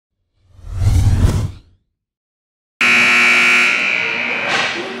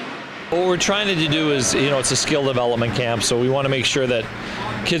we're trying to do is, it's a skill development camp, so we want to make sure that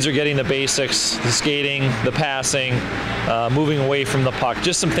kids are getting the basics, the skating, the passing, moving away from the puck,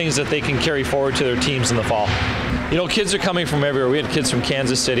 just some things that they can carry forward to their teams in the fall. Kids are coming from everywhere. We had kids from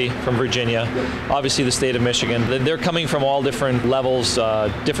Kansas City, from Virginia, obviously the state of Michigan. They're coming from all different levels,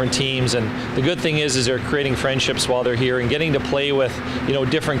 different teams, and the good thing is they're creating friendships while they're here and getting to play with,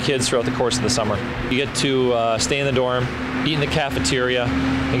 different kids throughout the course of the summer. You get to stay in the dorm, eat in the cafeteria,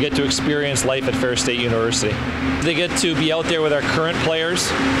 and get to experience life at Ferris State University. They get to be out there with our current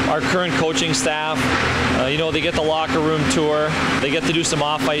players, our current coaching staff. They get the locker room tour. They get to do some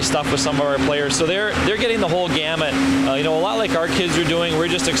off-ice stuff with some of our players. So they're getting the whole gamut. A lot like our kids are doing. We're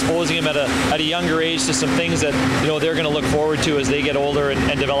just exposing them at a younger age to some things that they're going to look forward to as they get older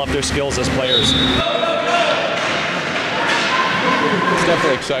and develop their skills as players. It's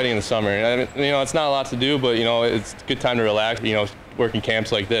definitely exciting in the summer. It's not a lot to do, but it's a good time to relax. Working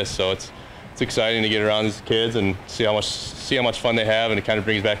camps like this, so it's exciting to get around these kids and see how much fun they have, and it kind of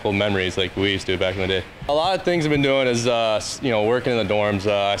brings back old memories like we used to back in the day. A lot of things I've been doing is working in the dorms.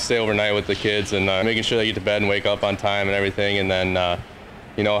 I stay overnight with the kids and making sure they get to bed and wake up on time and everything, and then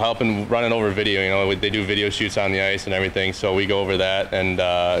helping running over video. They do video shoots on the ice and everything, so we go over that and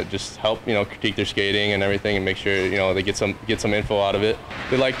just help critique their skating and everything, and make sure they get some info out of it.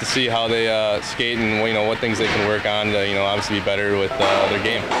 They like to see how they skate and what things they can work on to obviously be better with their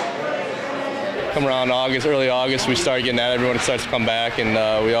game. Come around early August, we start getting at it. Everyone starts to come back, and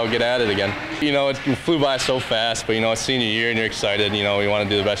we all get at it again. It flew by so fast, but it's senior year and you're excited. We want to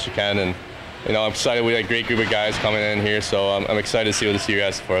do the best you can, and I'm excited. We had a great group of guys coming in here, so I'm excited to see what this year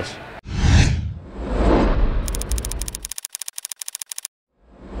has for us.